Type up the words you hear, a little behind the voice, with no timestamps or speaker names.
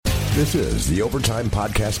This is the Overtime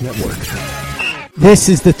Podcast Network. This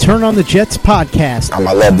is the Turn on the Jets podcast. I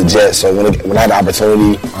love the Jets, so when I had the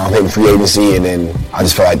opportunity, hitting free agency, and then I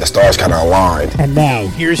just felt like the stars kind of aligned. And now,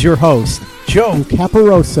 here's your host, Joe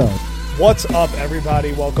Caporoso. What's up,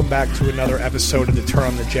 everybody? Welcome back to another episode of the Turn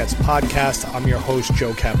on the Jets podcast. I'm your host,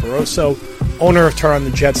 Joe Caporoso, owner of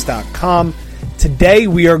TurnOnTheJets.com. Today,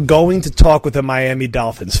 we are going to talk with a Miami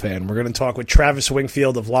Dolphins fan. We're going to talk with Travis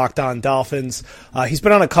Wingfield of Locked On Dolphins. He's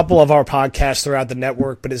been on a couple of our podcasts throughout the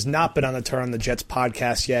network, but has not been on the Turn on the Jets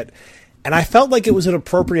podcast yet. And I felt like it was an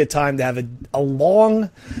appropriate time to have a long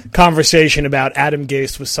conversation about Adam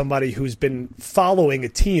Gase with somebody who's been following a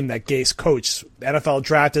team that Gase coached. The NFL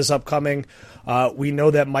draft is upcoming. We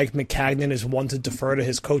know that Mike Maccagnan is one to defer to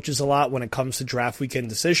his coaches a lot when it comes to draft weekend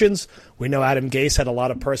decisions. We know Adam Gase had a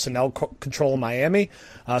lot of personnel control in Miami.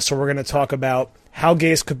 So we're going to talk about how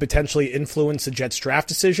Gase could potentially influence the Jets draft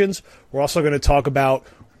decisions. We're also going to talk about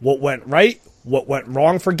what went right, what went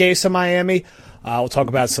wrong for Gase in Miami. We'll talk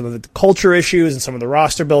about some of the culture issues and some of the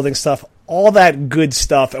roster building stuff, all that good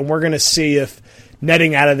stuff. And we're going to see if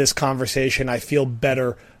netting out of this conversation, I feel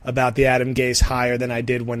better about the Adam Gase hire than I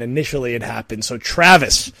did when initially it happened. So,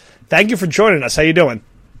 Travis, thank you for joining us. How you doing?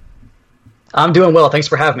 I'm doing well. Thanks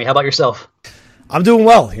for having me. How about yourself? I'm doing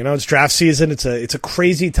well. You know, it's draft season. It's a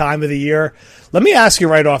crazy time of the year. Let me ask you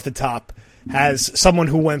right off the top, as someone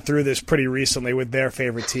who went through this pretty recently with their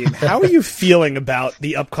favorite team, how are you feeling about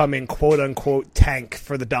the upcoming quote-unquote tank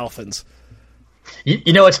for the Dolphins?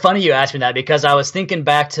 You know, it's funny you asked me that because I was thinking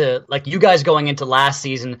back to, like, you guys going into last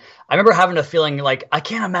season. I remember having a feeling like I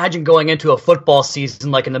can't imagine going into a football season,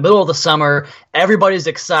 like in the middle of the summer, everybody's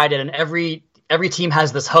excited and every team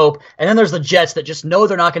has this hope. And then there's the Jets that just know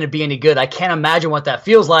they're not going to be any good. I can't imagine what that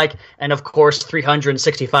feels like. And of course,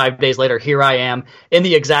 365 days later, here I am in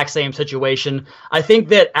the exact same situation. I think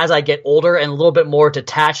that as I get older and a little bit more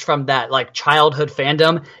detached from that, like, childhood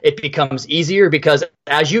fandom, it becomes easier because,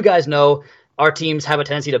 as you guys know, our teams have a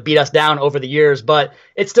tendency to beat us down over the years, but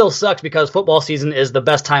it still sucks because football season is the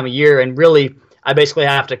best time of year, and really, I basically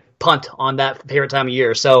have to punt on that favorite time of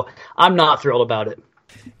year, so I'm not thrilled about it.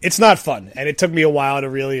 It's not fun, and it took me a while to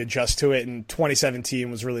really adjust to it, and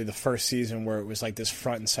 2017 was really the first season where it was like this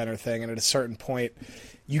front and center thing, and at a certain point,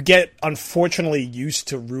 you get, unfortunately, used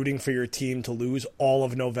to rooting for your team to lose all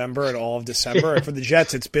of November and all of December, and for the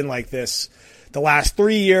Jets, it's been like this the last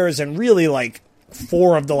 3 years, and really, like,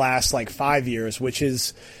 4 of the last, 5 years, which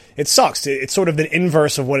is, it sucks. It's sort of the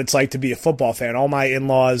inverse of what it's like to be a football fan. All my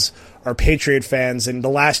in-laws are Patriot fans, and the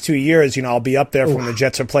last 2 years, I'll be up there when the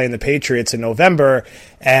Jets are playing the Patriots in November,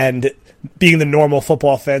 and being the normal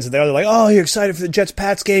football fans, they're like, oh, you're excited for the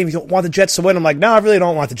Jets-Pats game, you don't want the Jets to win. I'm like, no, I really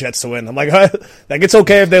don't want the Jets to win. I'm like, it's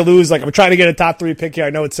okay if they lose. Like, I'm trying to get a top 3 pick here. I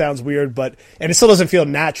know it sounds weird, and it still doesn't feel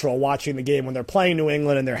natural watching the game when they're playing New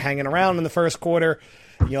England and they're hanging around in the first quarter.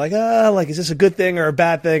 And you're like, is this a good thing or a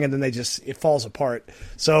bad thing? And then it falls apart.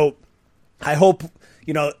 So I hope,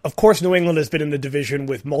 of course, New England has been in the division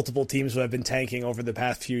with multiple teams who have been tanking over the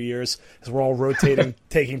past few years as we're all rotating,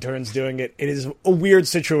 taking turns doing it. It is a weird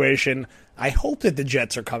situation. I hope that the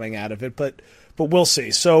Jets are coming out of it, but we'll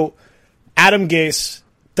see. So Adam Gase,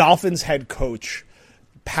 Dolphins head coach,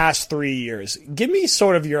 past 3 years. Give me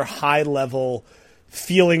sort of your high-level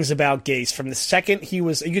feelings about Gase from the second he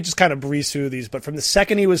was, you could just kind of breeze through these, but from the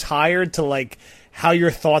second he was hired to how your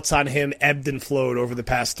thoughts on him ebbed and flowed over the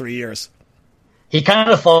past 3 years. He kind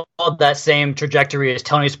of followed that same trajectory as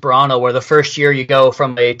Tony Sparano, where the first year you go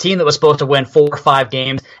from a team that was supposed to win 4 or 5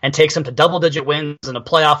 games and takes them to double-digit wins and a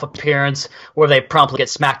playoff appearance where they promptly get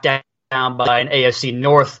smacked down by an AFC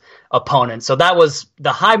North opponent. So that was,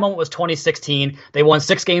 the high moment was 2016. They won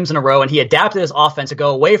 6 games in a row, and he adapted his offense to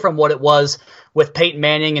go away from what it was with Peyton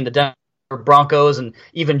Manning and the Denver Broncos and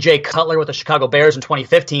even Jay Cutler with the Chicago Bears in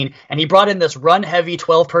 2015. And he brought in this run-heavy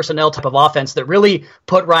 12 personnel type of offense that really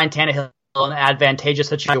put Ryan Tannehill in an advantageous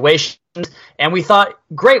situation. And we thought,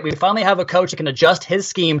 great, we finally have a coach that can adjust his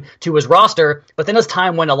scheme to his roster. But then as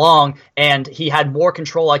time went along and he had more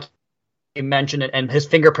control, like you mentioned, and his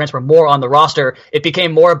fingerprints were more on the roster, it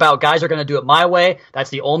became more about guys are going to do it my way.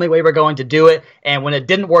 That's the only way we're going to do it. And when it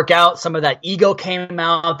didn't work out, some of that ego came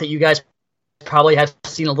out that you guys probably have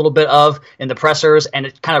seen a little bit of in the pressers, and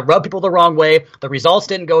it kind of rubbed people the wrong way. The results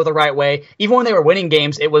didn't go the right way. Even when they were winning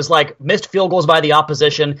games, it was like missed field goals by the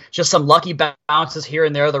opposition, just some lucky bounces here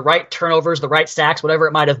and there, the right turnovers, the right sacks, whatever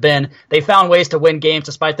it might have been. They found ways to win games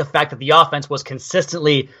despite the fact that the offense was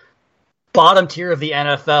consistently bottom tier of the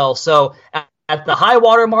NFL. So at the high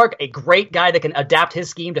water mark, a great guy that can adapt his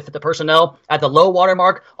scheme to fit the personnel. At the low water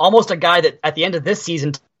mark, almost a guy that at the end of this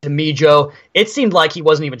season to me, Joe, it seemed like he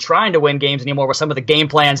wasn't even trying to win games anymore with some of the game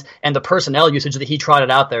plans and the personnel usage that he trotted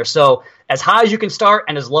out there. So as high as you can start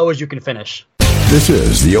and as low as you can finish. This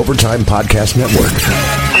is the Overtime Podcast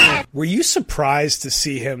Network. Were you surprised to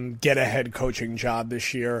see him get a head coaching job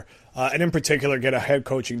this year, and in particular get a head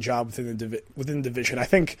coaching job within the division? I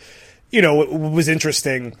think, it was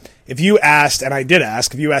interesting. If you asked, and I did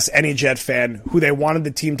ask, if you asked any Jet fan who they wanted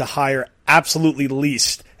the team to hire absolutely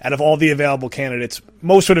least out of all the available candidates,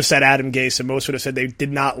 most would have said Adam Gase, and most would have said they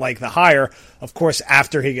did not like the hire. Of course,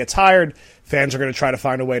 after he gets hired, fans are going to try to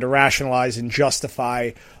find a way to rationalize and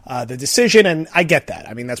justify the decision, and I get that.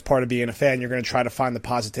 I mean, that's part of being a fan. You're going to try to find the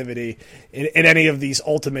positivity in any of these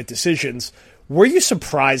ultimate decisions. Were you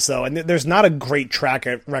surprised, though, and there's not a great track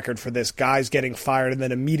record for this, guys getting fired and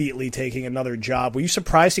then immediately taking another job. Were you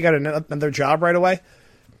surprised he got another job right away?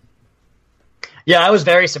 Yeah, I was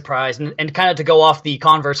very surprised. And kind of to go off the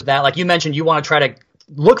converse of that, like you mentioned, you want to try to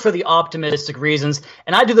look for the optimistic reasons.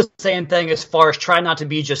 And I do the same thing as far as try not to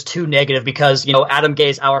be just too negative because, Adam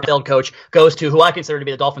Gase, our field coach, goes to who I consider to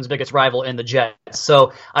be the Dolphins' biggest rival in the Jets.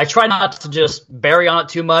 So I try not to just bury on it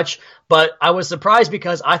too much. But I was surprised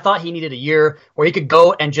because I thought he needed a year where he could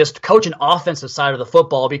go and just coach an offensive side of the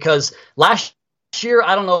football because last year,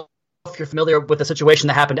 I don't know if you're familiar with the situation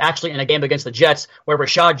that happened actually in a game against the Jets where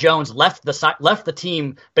Rashad Jones left the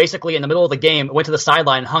team basically in the middle of the game, went to the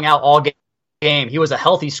sideline, and hung out all game. He was a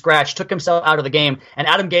healthy scratch, took himself out of the game, and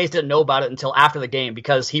Adam Gase didn't know about it until after the game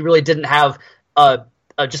because he really didn't have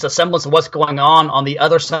just a semblance of what's going on the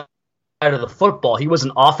other side of the football. He was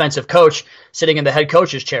an offensive coach sitting in the head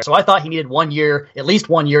coach's chair. So I thought he needed at least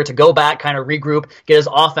 1 year to go back, kind of regroup, get his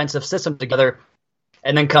offensive system together,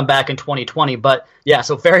 and then come back in 2020. But yeah,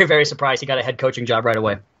 so very, very surprised he got a head coaching job right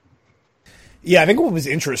away. Yeah, I think what was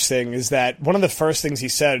interesting is that one of the first things he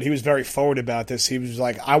said, he was very forward about this. He was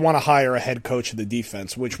like, I want to hire a head coach of the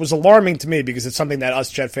defense, which was alarming to me because it's something that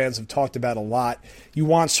us Jet fans have talked about a lot. You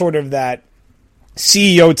want sort of that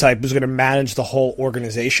CEO type who's going to manage the whole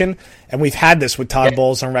organization. And we've had this with Todd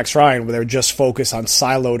Bowles and Rex Ryan where they're just focused on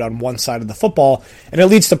siloed on one side of the football, and it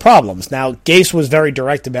leads to problems. Now, Gase was very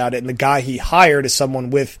direct about it, and the guy he hired is someone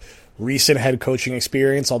with recent head coaching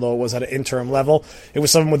experience, although it was at an interim level. It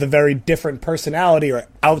was someone with a very different personality or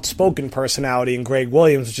outspoken personality in Greg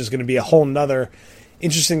Williams, which is going to be a whole nother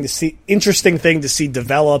interesting thing to see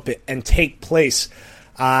develop and take place.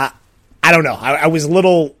 I don't know. I was a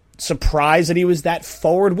little surprised that he was that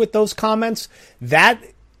forward with those comments. That,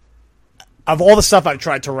 of all the stuff I've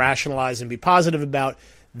tried to rationalize and be positive about,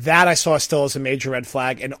 that I saw still as a major red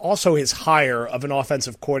flag. And also his hire of an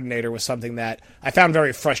offensive coordinator was something that I found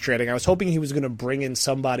very frustrating. I was hoping he was going to bring in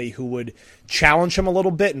somebody who would challenge him a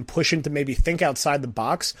little bit and push him to maybe think outside the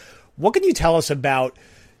box. What can you tell us about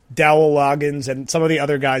Dowell Loggins and some of the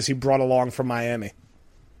other guys he brought along from Miami?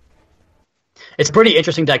 It's a pretty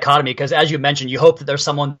interesting dichotomy because, as you mentioned, you hope that there's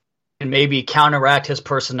someone and maybe counteract his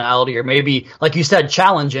personality or maybe, like you said,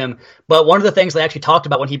 challenge him. But one of the things they actually talked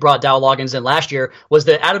about when he brought Dowell Loggins in last year was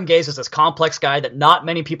that Adam Gase is this complex guy that not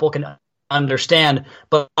many people can understand,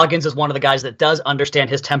 but Loggins is one of the guys that does understand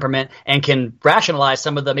his temperament and can rationalize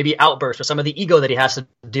some of the maybe outbursts or some of the ego that he has to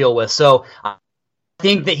deal with. So I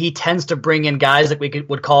think that he tends to bring in guys that we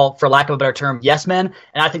would call, for lack of a better term, yes men,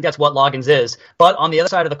 and I think that's what Loggins is. But on the other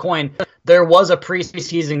side of the coin, there was a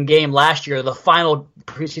preseason game last year, the final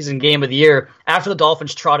preseason game of the year, after the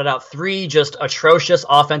Dolphins trotted out 3 just atrocious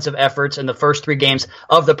offensive efforts in the first 3 games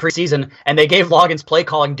of the preseason, and they gave Loggins play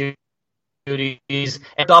calling duties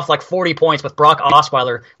and off like 40 points with Brock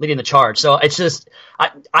Osweiler leading the charge. So it's just,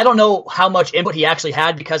 I don't know how much input he actually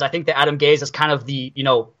had because I think that Adam Gase is kind of the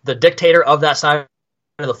dictator of that side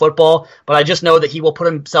of the football, but I just know that he will put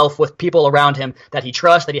himself with people around him that he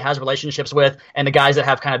trusts, that he has relationships with, and the guys that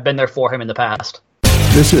have kind of been there for him in the past.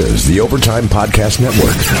 This is the Overtime Podcast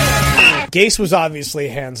Network. Gase was obviously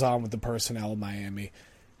hands-on with the personnel in Miami.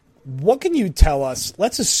 What can you tell us?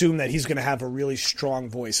 Let's assume that he's going to have a really strong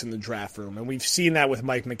voice in the draft room, and we've seen that with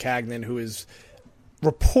Mike Maccagnan, who is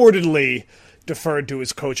reportedly deferred to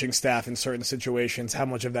his coaching staff in certain situations. How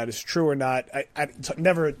much of that is true or not, it's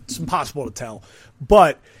impossible to tell.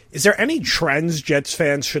 But is there any trends Jets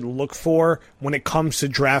fans should look for when it comes to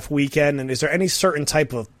draft weekend? And is there any certain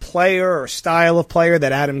type of player or style of player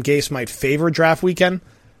that Adam Gase might favor draft weekend?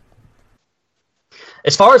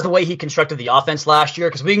 As far as the way he constructed the offense last year,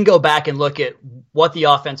 because we can go back and look at what the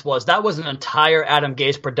offense was. That was an entire Adam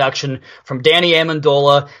Gase production from Danny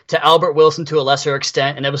Amendola to Albert Wilson to a lesser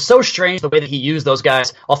extent. And it was so strange the way that he used those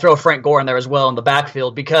guys. I'll throw Frank Gore in there as well in the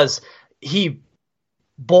backfield because he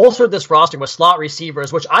bolstered this roster with slot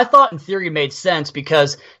receivers, which I thought in theory made sense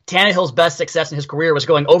because Tannehill's best success in his career was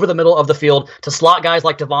going over the middle of the field to slot guys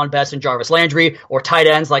like Devon Best and Jarvis Landry, or tight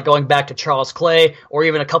ends like going back to Charles Clay, or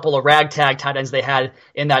even a couple of ragtag tight ends they had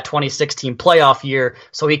in that 2016 playoff year.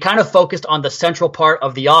 So he kind of focused on the central part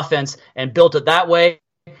of the offense and built it that way.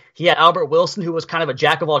 He had Albert Wilson, who was kind of a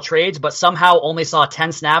jack of all trades, but somehow only saw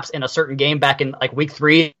 10 snaps in a certain game back in like week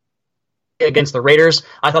 3 against the Raiders.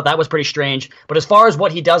 I thought that was pretty strange. But as far as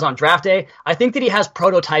what he does on draft day, I think that he has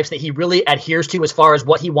prototypes that he really adheres to as far as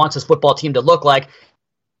what he wants his football team to look like.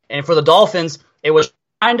 And for the Dolphins, it was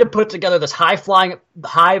trying to put together this high-flying,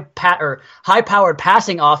 high-powered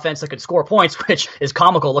passing offense that could score points, which is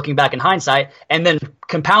comical looking back in hindsight, and then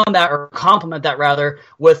compound that, or complement that rather,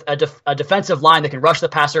 with a defensive line that can rush the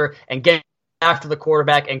passer and get after the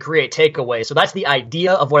quarterback and create takeaways. So that's the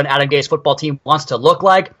idea of what an Adam Gase football team wants to look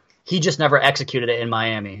like. He just never executed it in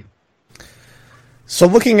Miami. So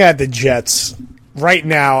looking at the Jets, right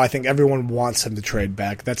now I think everyone wants him to trade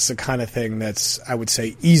back. That's the kind of thing that's, I would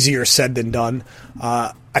say, easier said than done.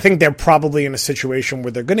 I think they're probably in a situation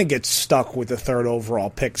where they're going to get stuck with the 3rd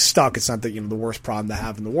overall pick. Stuck, it's not the worst problem to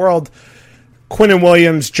have in the world. Quinnen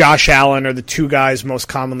Williams, Josh Allen are the two guys most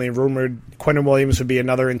commonly rumored. Quinnen Williams would be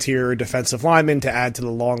another interior defensive lineman to add to the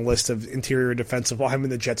long list of interior defensive linemen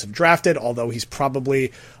the Jets have drafted, although he's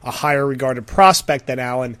probably a higher regarded prospect than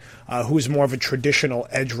Allen, who's more of a traditional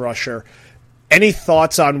edge rusher. Any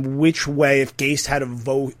thoughts on which way, if Gase had a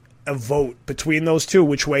vote between those two,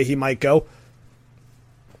 which way he might go?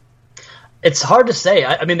 It's hard to say.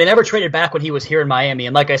 I mean, they never traded back when he was here in Miami.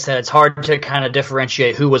 And like I said, it's hard to kind of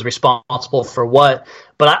differentiate who was responsible for what.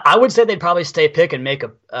 But I would say they'd probably stay put and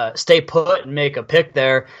make a pick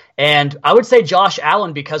there. And I would say Josh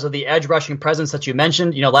Allen, because of the edge rushing presence that you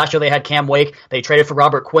mentioned. Last year they had Cam Wake. They traded for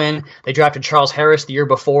Robert Quinn. They drafted Charles Harris the year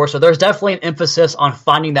before. So there's definitely an emphasis on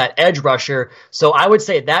finding that edge rusher. So I would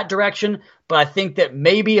say that direction. But I think that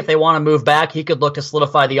maybe if they want to move back, he could look to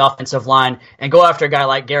solidify the offensive line and go after a guy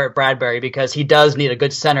like Garrett Bradbury, because he does need a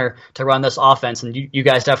good center to run this offense. And you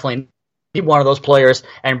guys definitely need one of those players,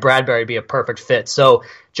 and Bradbury be a perfect fit. So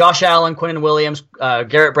Josh Allen, Quinnen Williams,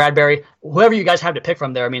 Garrett Bradbury, whoever you guys have to pick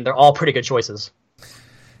from there, I mean, they're all pretty good choices.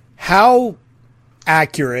 How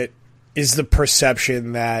accurate is the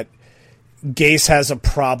perception that Gase has a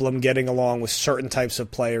problem getting along with certain types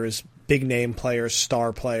of players, big name players,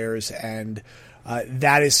 star players, and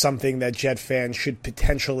that is something that Jet fans should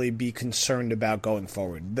potentially be concerned about going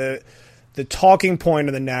forward? The talking point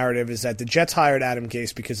of the narrative is that the Jets hired Adam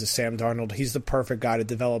Gase because of Sam Darnold. He's the perfect guy to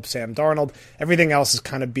develop Sam Darnold. Everything else is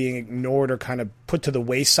kind of being ignored or kind of put to the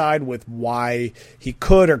wayside with why he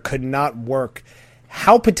could or could not work.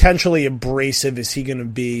 How potentially abrasive is he going to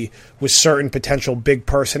be with certain potential big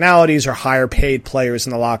personalities or higher paid players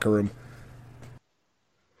in the locker room?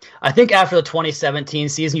 I think after the 2017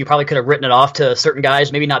 season, you probably could have written it off to certain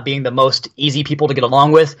guys maybe not being the most easy people to get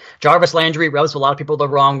along with. Jarvis Landry rubs a lot of people the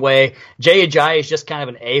wrong way. Jay Ajayi is just kind of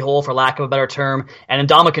an a-hole, for lack of a better term. And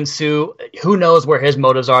Ndamukong Suh, who knows where his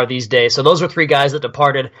motives are these days. So those were 3 guys that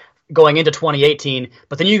departed going into 2018.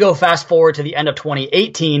 But then you go fast forward to the end of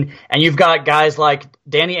 2018, and you've got guys like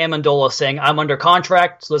Danny Amendola saying, I'm under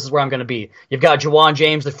contract, so this is where I'm going to be. You've got Juwan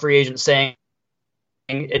James, the free agent, saying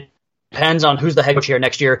it depends on who's the head coach here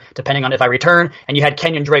next year, depending on if I return. And you had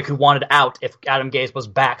Kenyon Drake, who wanted out if Adam Gase was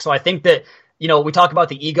back. So I think that, we talk about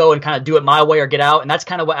the ego and kind of do it my way or get out. And that's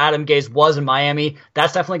kind of what Adam Gase was in Miami.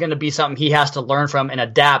 That's definitely going to be something he has to learn from and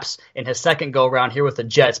adapts in his second go around here with the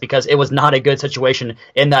Jets, because it was not a good situation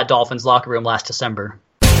in that Dolphins locker room last December.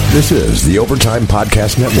 This is the Overtime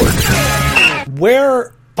Podcast Network.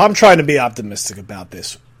 I'm trying to be optimistic about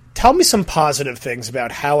this. Tell me some positive things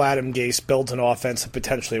about how Adam Gase built an offense that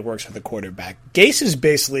potentially works for the quarterback. Gase is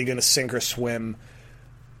basically going to sink or swim,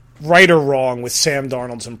 right or wrong, with Sam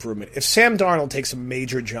Darnold's improvement. If Sam Darnold takes a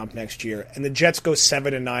major jump next year and the Jets go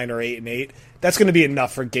 7-9 or 8-8, that's going to be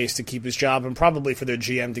enough for Gase to keep his job and probably for their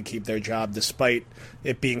GM to keep their job, despite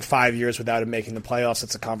it being 5 years without him making the playoffs.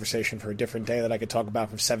 It's a conversation for a different day that I could talk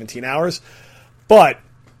about for 17 hours. But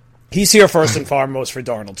he's here first and foremost for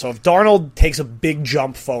Darnold. So if Darnold takes a big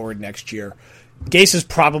jump forward next year, Gase is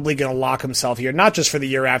probably going to lock himself here, not just for the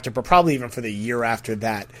year after, but probably even for the year after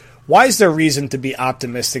that. Why is there reason to be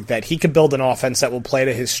optimistic that he could build an offense that will play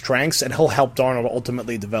to his strengths and he'll help Darnold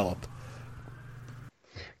ultimately develop?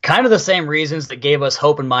 Kind of the same reasons that gave us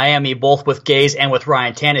hope in Miami, both with Gase and with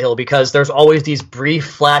Ryan Tannehill, because there's always these brief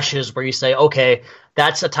flashes where you say, okay,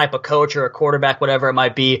 that's a type of coach or a quarterback, whatever it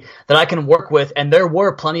might be, that I can work with. And there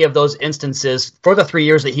were plenty of those instances for the 3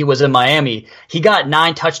 years that he was in Miami. He got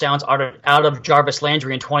 9 touchdowns out of Jarvis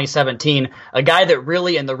Landry in 2017, a guy that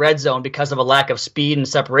really in the red zone, because of a lack of speed and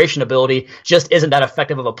separation ability, just isn't that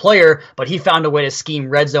effective of a player, but he found a way to scheme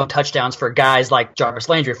red zone touchdowns for guys like Jarvis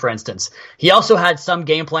Landry, for instance. He also had some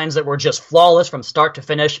game plans that were just flawless from start to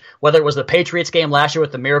finish, whether it was the Patriots game last year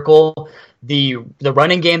with the Miracle, the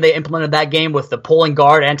running game they implemented that game with the pulling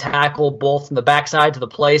guard and tackle both from the backside to the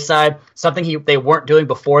play side, something they weren't doing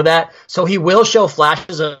before that. So he will show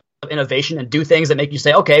flashes of innovation and do things that make you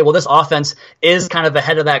say, okay, well, this offense is kind of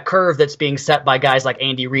ahead of that curve that's being set by guys like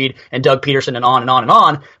Andy Reid and Doug Peterson and on and on and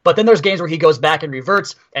on. But then there's games where he goes back and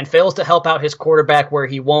reverts and fails to help out his quarterback, where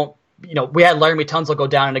he won't. We had Laramie Tunsil go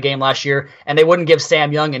down in a game last year, and they wouldn't give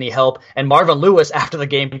Sam Young any help. And Marvin Lewis, after the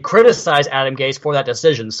game, criticized Adam Gase for that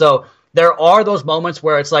decision. So there are those moments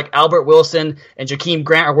where it's like Albert Wilson and Jakeem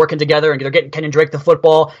Grant are working together, and they're getting Kenyon Drake the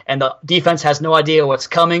football, and the defense has no idea what's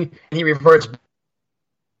coming, and he reverts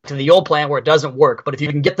to the old plan where it doesn't work. But if you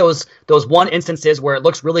can get those one instances where it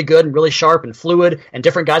looks really good and really sharp and fluid, and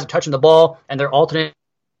different guys are touching the ball, and they're alternate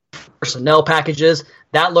personnel packages,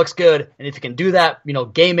 that looks good. And if you can do that,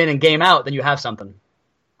 game in and game out, then you have something.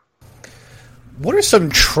 What are some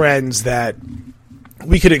trends that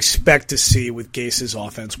we could expect to see with Gase's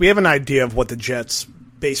offense? We have an idea of what the Jets'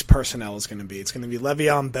 base personnel is going to be. It's going to be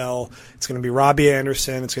Le'Veon Bell. It's going to be Robbie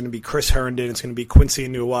Anderson. It's going to be Chris Herndon. It's going to be Quincy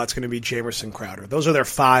Enunwa. It's going to be Jamison Crowder. Those are their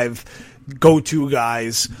 5 go-to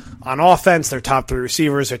guys on offense. Their top 3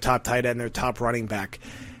 receivers, their top tight end, their top running back.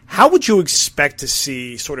 How would you expect to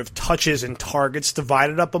see sort of touches and targets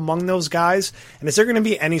divided up among those guys? And is there going to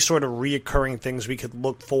be any sort of reoccurring things we could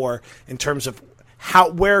look for in terms of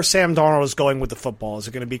where Sam Darnold is going with the football? Is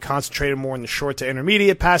it going to be concentrated more in the short to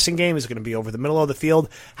intermediate passing game? Is it going to be over the middle of the field?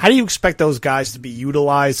 How do you expect those guys to be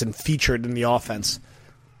utilized and featured in the offense?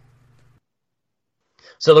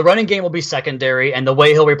 So the running game will be secondary, and the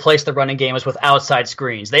way he'll replace the running game is with outside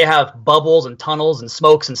screens. They have bubbles and tunnels and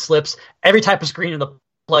smokes and slips. Every type of screen in the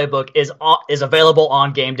playbook is available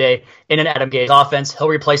on game day in an Adam Gase offense. He'll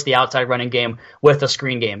replace the outside running game with a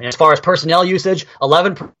screen game. And as far as personnel usage,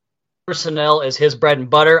 11 personnel is his bread and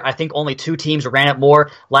butter. I think only 2 teams ran it more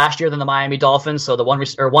last year than the Miami Dolphins. So the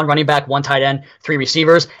one running back, 1 tight end, 3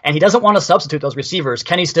 receivers. And he doesn't want to substitute those receivers.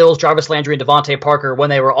 Kenny Stills, Jarvis Landry, and Devontae Parker, when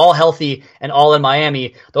they were all healthy and all in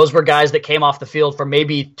Miami, those were guys that came off the field for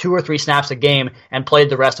maybe 2 or 3 snaps a game and played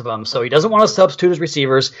the rest of them. So he doesn't want to substitute his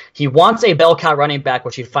receivers. He wants a bell cow running back,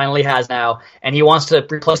 which he finally has now. And he wants to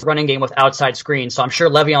replace the running game with outside screens. So I'm sure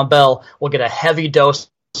Le'Veon Bell will get a heavy dose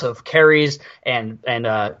of carries and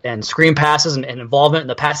screen passes and involvement in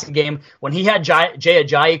the passing game. When he had Jay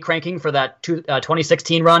Ajayi cranking for that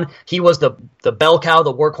 2016 run, he was the bell cow,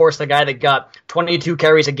 the workhorse, the guy that got 22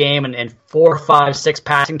 carries a game and 4, 5, 6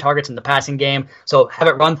 passing targets in the passing game. So have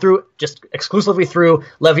it run through just exclusively through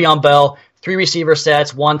Le'Veon Bell, 3 receiver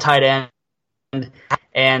sets, 1 tight end.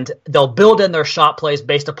 And they'll build in their shot plays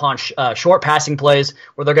based upon short passing plays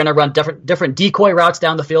where they're going to run different decoy routes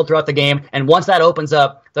down the field throughout the game. And once that opens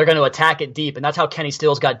up, they're going to attack it deep. And that's how Kenny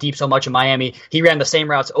Stills got deep so much in Miami. He ran the same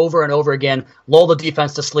routes over and over again, lull the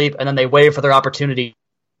defense to sleep, and then they waited for their opportunity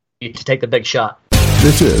to take the big shot.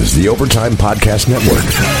 This is the Overtime Podcast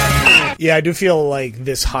Network. Yeah, I do feel like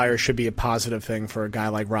this hire should be a positive thing for a guy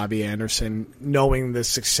like Robbie Anderson, knowing the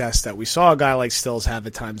success that we saw a guy like Stills have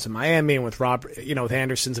at times in Miami, and with with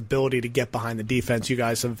Anderson's ability to get behind the defense. You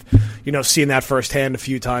guys have, seen that firsthand a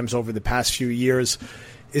few times over the past few years.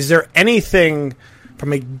 Is there anything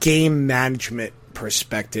from a game management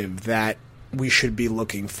perspective that we should be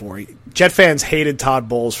looking for? Jet fans hated Todd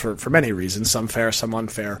Bowles for many reasons, some fair, some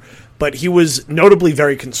unfair, but he was notably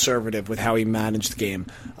very conservative with how he managed the game.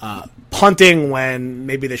 Punting when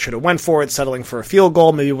maybe they should have went for it, settling for a field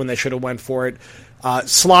goal maybe when they should have went for it,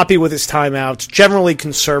 sloppy with his timeouts, generally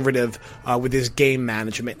conservative with his game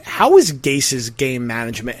management. How is Gase's game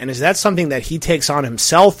management, and is that something that he takes on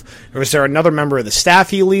himself, or is there another member of the staff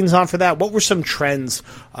he leans on for that? What were some trends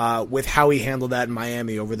with how he handled that in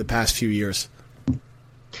Miami over the past few years?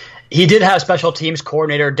 He did have special teams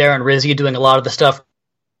coordinator Darren Rizzi doing a lot of the stuff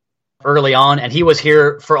early on, and he was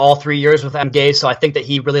here for all 3 years with Adam Gase, so I think that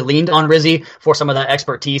he really leaned on Rizzi for some of that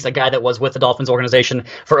expertise, a guy that was with the Dolphins organization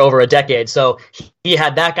for over a decade. So he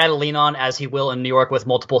had that guy to lean on, as he will in New York with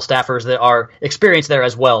multiple staffers that are experienced there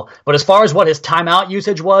as well. But as far as what his timeout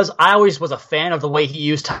usage was, I always was a fan of the way he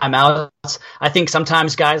used timeouts. I think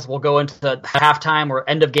sometimes guys will go into the halftime or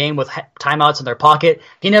end of game with timeouts in their pocket.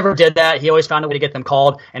 He never did that. He always found a way to get them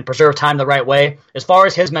called and preserve time the right way. As far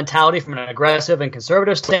as his mentality from an aggressive and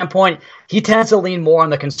conservative standpoint, point, he tends to lean more on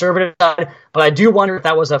the conservative side, but I do wonder if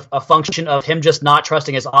that was a function of him just not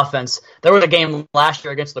trusting his offense. There was a game last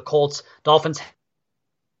year against the Colts. Dolphins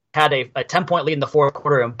had a 10-point lead in the fourth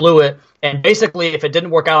quarter and blew it. And basically, if it didn't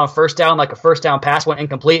work out on first down, like a first down pass went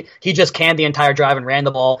incomplete, he just canned the entire drive and ran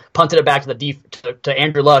the ball, punted it back to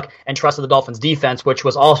Andrew Luck, and trusted the Dolphins' defense, which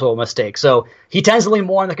was also a mistake. So he tends to lean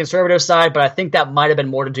more on the conservative side, but I think that might have been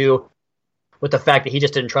more to do with the fact that he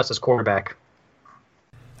just didn't trust his quarterback.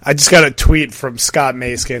 I just got a tweet from Scott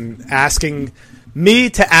Maskin asking me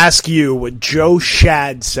to ask you what Joe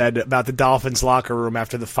Shad said about the Dolphins' locker room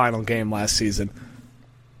after the final game last season.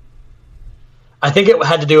 I think it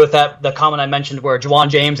had to do with the comment I mentioned where Juwan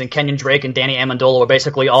James and Kenyon Drake and Danny Amendola were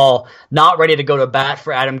basically all not ready to go to bat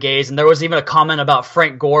for Adam Gase. And there was even a comment about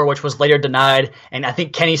Frank Gore, which was later denied. And I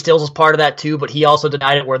think Kenny Stills was part of that too, but he also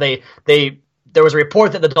denied it, where there was a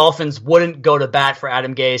report that the Dolphins wouldn't go to bat for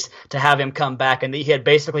Adam Gase to have him come back, and that he had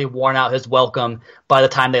basically worn out his welcome by the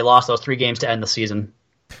time they lost those 3 games to end the season.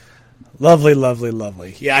 Lovely, lovely,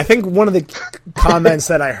 lovely. Yeah, I think one of the comments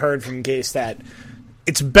that I heard from Gase that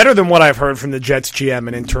it's better than what I've heard from the Jets GM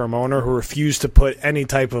and interim owner, who refused to put any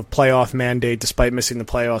type of playoff mandate despite missing the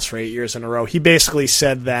playoffs for 8 years in a row. He basically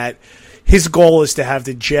said that his goal is to have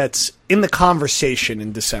the Jets in the conversation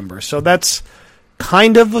in December. So that's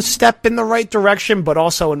kind of a step in the right direction, but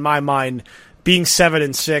also in my mind, being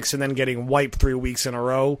 7-6 and then getting wiped 3 weeks in a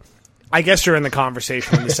row, I guess you're in the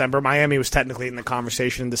conversation in December. Miami was technically in the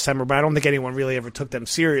conversation in December, but I don't think anyone really ever took them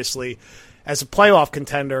seriously as a playoff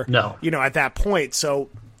contender, no. At that point. So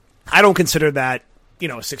I don't consider that,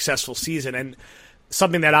 a successful season. And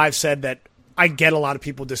something that I've said that I get a lot of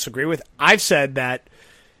people disagree with, I've said that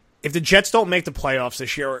if the Jets don't make the playoffs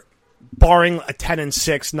this year, barring a 10-6,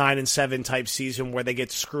 9-7 type season where they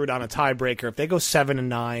get screwed on a tiebreaker, if they go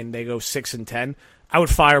 7-9, they go 6-10, I would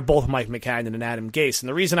fire both Mike Maccagnan and Adam Gase. And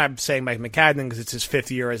the reason I'm saying Mike Maccagnan because it's his 5th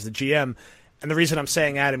year as the GM, and the reason I'm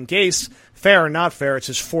saying Adam Gase, fair or not fair, it's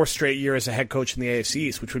his 4th straight year as a head coach in the AFC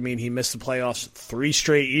East, which would mean he missed the playoffs 3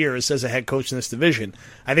 straight years as a head coach in this division.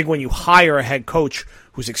 I think when you hire a head coach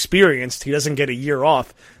who's experienced, he doesn't get a year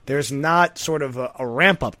off. There's not sort of a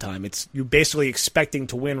ramp-up time. It's you're basically expecting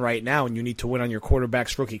to win right now, and you need to win on your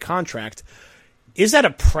quarterback's rookie contract. Is that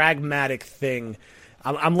a pragmatic thing?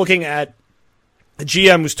 I'm looking at a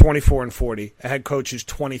GM who's 24-40, a head coach who's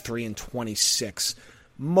 23-26.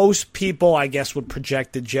 Most people, I guess, would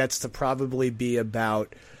project the Jets to probably be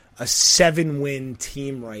about a 7-win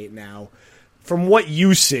team right now. From what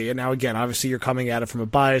you see, and now again, obviously you're coming at it from a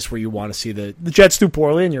bias where you want to see the Jets do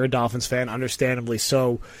poorly, and you're a Dolphins fan, understandably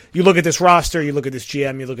so. You look at this roster, you look at this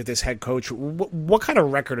GM, you look at this head coach. What kind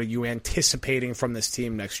of record are you anticipating from this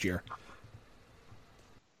team next year?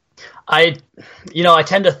 I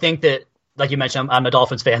tend to think that, like you mentioned, I'm a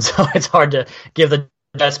Dolphins fan, so it's hard to give the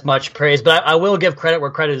Jets much praise, but I will give credit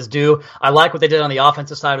where credit is due. I like what they did on the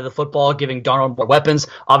offensive side of the football, giving Darnold more weapons.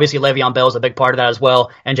 Obviously, Le'Veon Bell is a big part of that as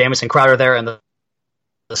well, and Jamison Crowder there in the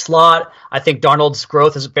slot. I think Darnold's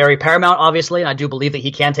growth is very paramount, obviously, and I do believe that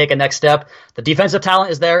he can take a next step. The defensive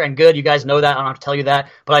talent is there and good. You guys know that. I don't have to tell you that.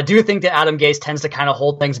 But I do think that Adam Gase tends to kind of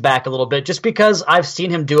hold things back a little bit just because I've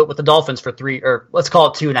seen him do it with the Dolphins for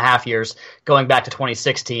 2.5 years, going back to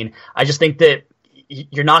 2016. I just think that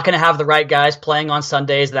you're not going to have the right guys playing on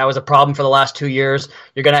Sundays. That was a problem for the last 2 years.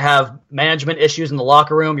 You're going to have management issues in the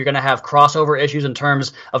locker room. You're going to have crossover issues in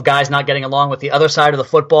terms of guys not getting along with the other side of the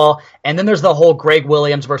football. And then there's the whole Greg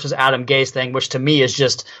Williams versus Adam Gase thing, which to me is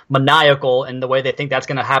just maniacal in the way they think that's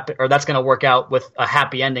going to happen or that's going to work out with a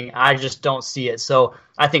happy ending. I just don't see it. So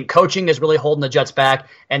I think coaching is really holding the Jets back.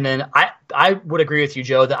 And then I would agree with you,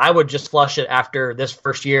 Joe, that I would just flush it after this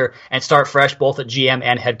first year and start fresh both at GM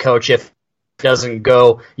and head coach if doesn't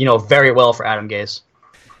go, very well for Adam Gase.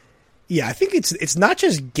 Yeah, I think it's not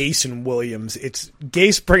just Gase and Williams. It's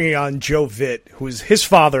Gase bringing on Joe Vitt, who's his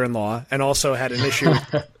father-in-law, and also had an issue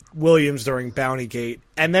with Williams during Bountygate.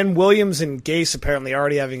 And then Williams and Gase apparently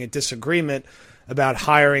already having a disagreement about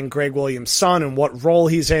hiring Greg Williams' son and what role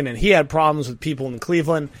he's in, and he had problems with people in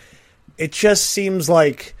Cleveland. It just seems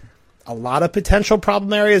like a lot of potential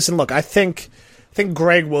problem areas. And look, I think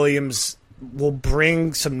Greg Williams will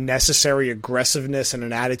bring some necessary aggressiveness and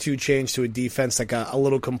an attitude change to a defense that got a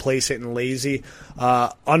little complacent and lazy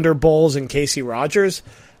under Bowles and Casey Rogers.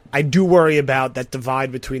 I do worry about that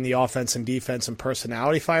divide between the offense and defense and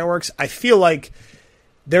personality fireworks. I feel like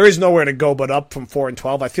there is nowhere to go but up from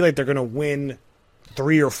 4-12. I feel like they're going to win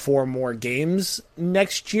 3 or 4 more games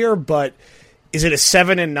next year, but is it a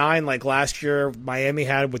 7-9 like last year Miami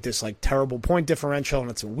had with this terrible point differential and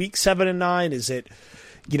it's a weak 7-9?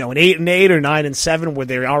 an 8-8 or 9-7 where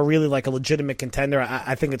they are really like a legitimate contender,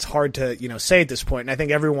 I think it's hard to, say at this point. And I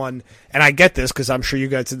think everyone, and I get this because I'm sure you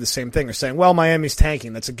guys did the same thing, are saying, well, Miami's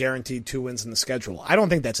tanking. That's a guaranteed 2 wins in the schedule. I don't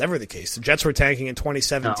think that's ever the case. The Jets were tanking in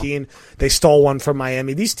 2017. No. They stole one from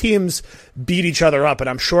Miami. These teams beat each other up, and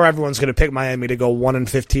I'm sure everyone's going to pick Miami to go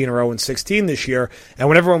 1-15 or 0-16 this year. And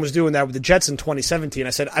when everyone was doing that with the Jets in 2017,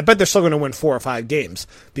 I said, I bet they're still going to win 4 or 5 games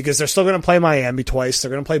because they're still going to play Miami twice.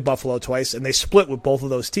 They're going to play Buffalo twice, and they split with both of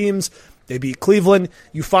those teams. They beat Cleveland.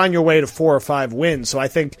 You find your way to 4 or 5 wins. So I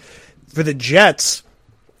think for the Jets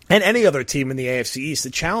and any other team in the AFC East, the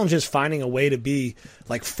challenge is finding a way to be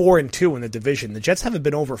like 4-2 in the division. The Jets haven't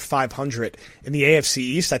been over 500 in the AFC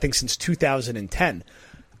East, I think, since 2010.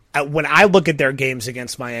 When I look at their games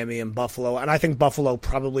against Miami and Buffalo, and I think Buffalo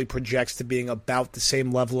probably projects to being about the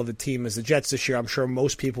same level of a team as the Jets this year, I'm sure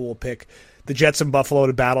most people will pick the Jets and Buffalo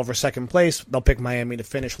to battle for second place. They'll pick Miami to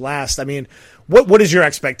finish last. I mean, what is your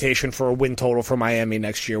expectation for a win total for Miami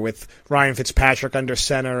next year with Ryan Fitzpatrick under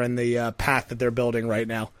center and the path that they're building right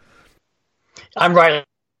now? I'm right in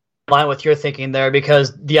line with your thinking there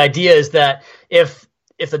because the idea is that if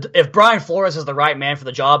Brian Flores is the right man for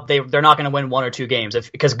the job, they're not going to win 1 or 2 games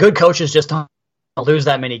because good coaches just don't lose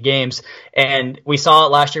that many games. And we saw it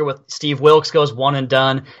last year with Steve Wilkes goes one and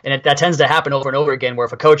done. And that tends to happen over and over again where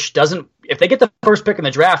if a coach if they get the first pick in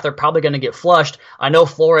the draft, they're probably going to get flushed. I know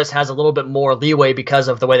Flores has a little bit more leeway because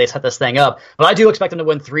of the way they set this thing up, but I do expect them to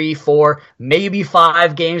win 3, 4, maybe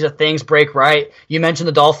 5 games if things break right. You mentioned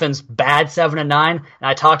the Dolphins bad 7-9, and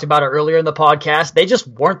I talked about it earlier in the podcast. They just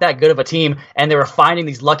weren't that good of a team, and they were finding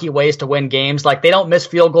these lucky ways to win games. Like they don't miss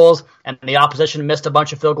field goals, and the opposition missed a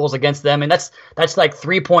bunch of field goals against them, and that's like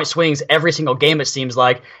 3-point swings every single game it seems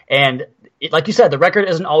like. And like you said, the record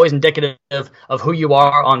isn't always indicative of who you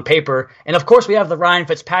are on paper. And, of course, we have the Ryan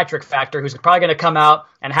Fitzpatrick factor, who's probably going to come out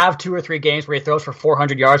and have 2 or 3 games where he throws for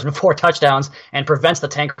 400 yards and 4 touchdowns and prevents the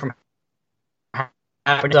tank from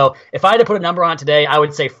happening. So if I had to put a number on it today, I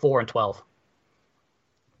would say 4-12.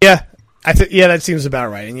 Yeah, that seems about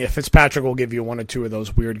right. And, Fitzpatrick will give you 1 or 2 of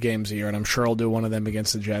those weird games a year, and I'm sure he'll do one of them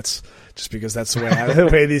against the Jets just because that's the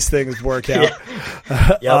way these things work out.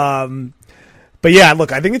 Yeah. Yep. But yeah,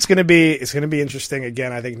 look, I think it's going to be interesting.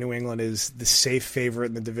 Again, I think New England is the safe favorite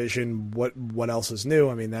in the division. What else is new?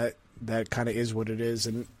 I mean, that kind of is what it is.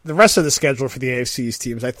 And the rest of the schedule for the AFC East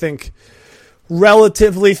teams, I think,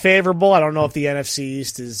 relatively favorable. I don't know if the NFC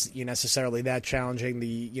East is necessarily that challenging.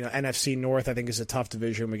 The NFC North, I think, is a tough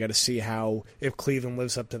division. We got to see if Cleveland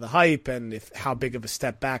lives up to the hype and how big of a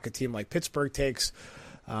step back a team like Pittsburgh takes.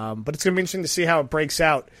 But it's going to be interesting to see how it breaks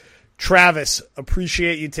out. Travis,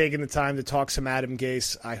 appreciate you taking the time to talk some Adam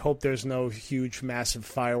Gase. I hope there's no huge, massive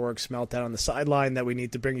fireworks meltdown on the sideline that we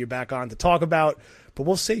need to bring you back on to talk about, but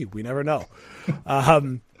we'll see. We never know.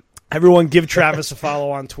 Everyone give Travis a follow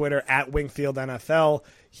on Twitter at Wingfield NFL.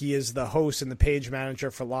 He is the host and the page manager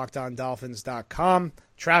for LockedOnDolphins.com.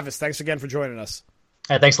 Travis, thanks again for joining us.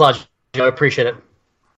 Hey, thanks a lot, Joe. I appreciate it.